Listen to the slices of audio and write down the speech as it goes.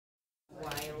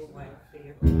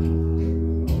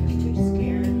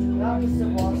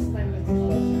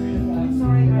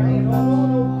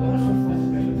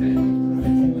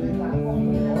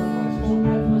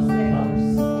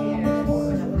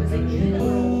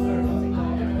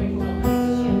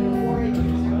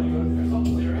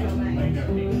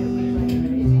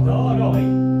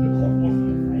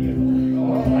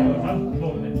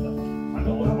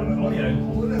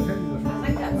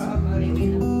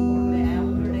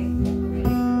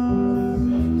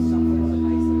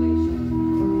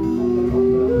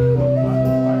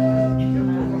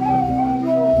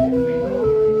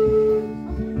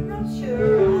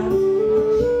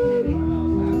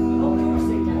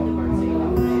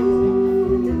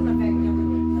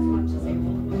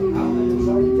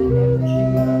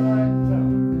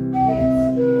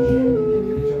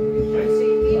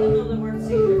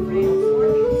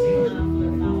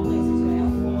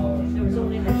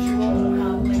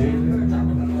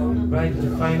The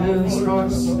finest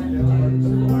horse I've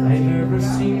ever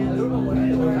seen,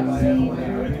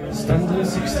 standing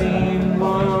 16,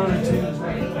 1 or 2,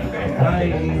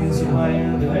 eyes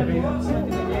wild and every.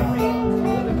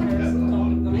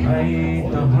 Ride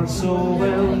the horse so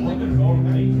well,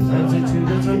 answer to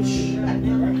the touch.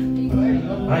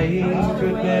 I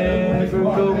could never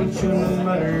go with you no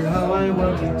matter how I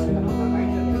wanted to.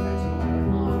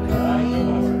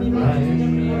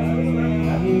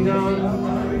 Ride on.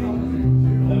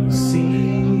 See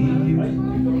you,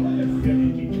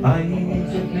 I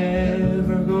could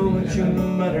never go with you no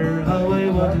matter how I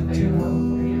wanted to.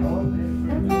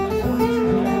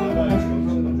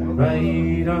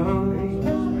 Ride on,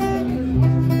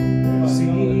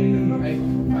 see,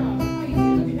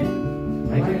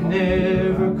 I could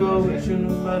never go with you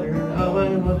no matter how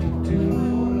I wanted to.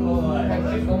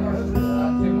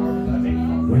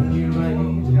 When you ride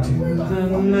into the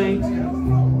night,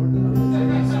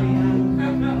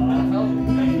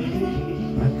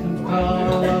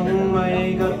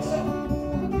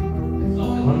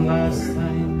 one last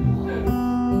time,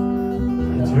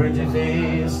 I turned your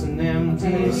face an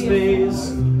empty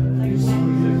space. You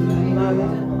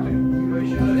smiled,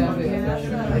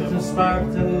 like the spark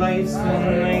that lights the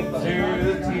night through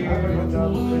the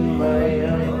teardrop in my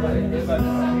eye.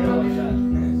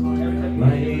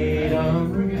 Light on,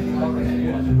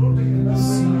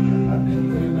 see,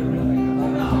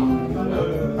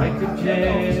 I could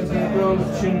never go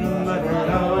with you no matter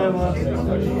how I wanted to.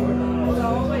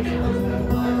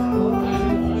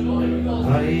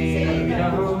 Light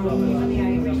on,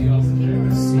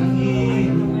 see,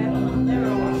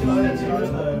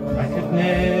 I could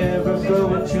never go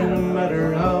with you no matter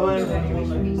how I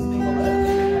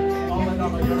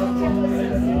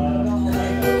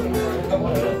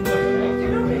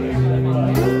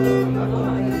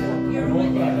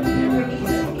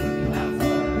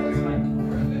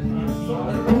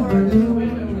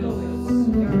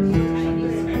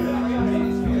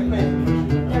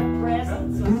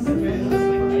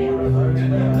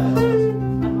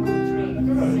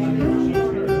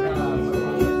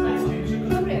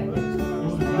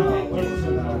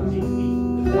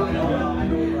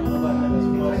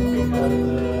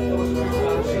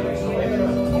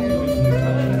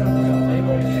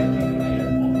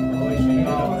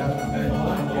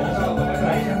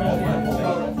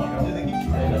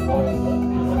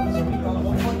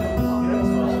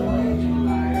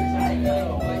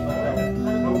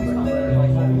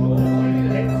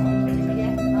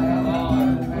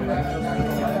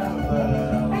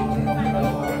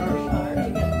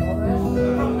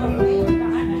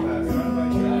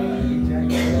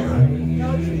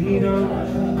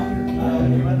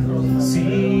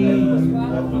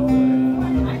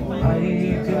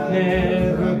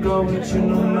with you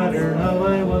no matter how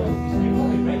I want to.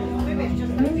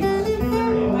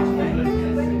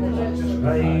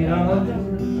 Right on,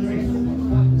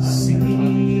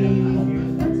 see,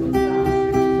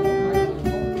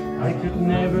 I could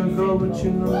never go with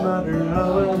you no matter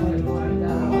how I want to.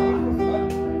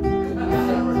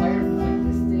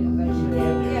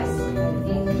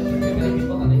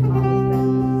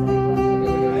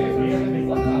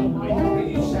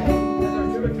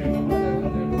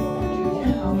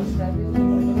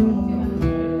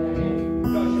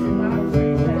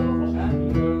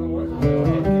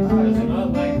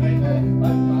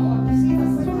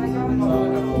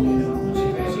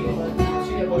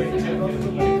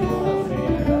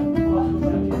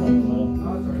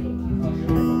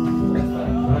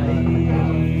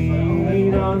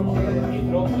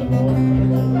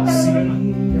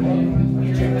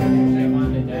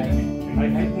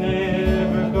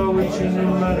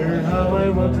 No matter how I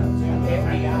want to.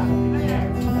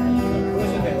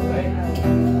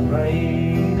 Right.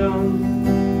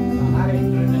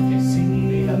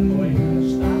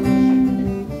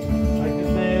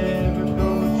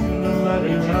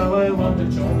 I want.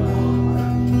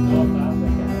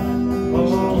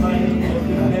 Oh, I could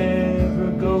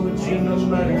never go with you no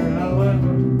matter how I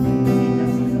want.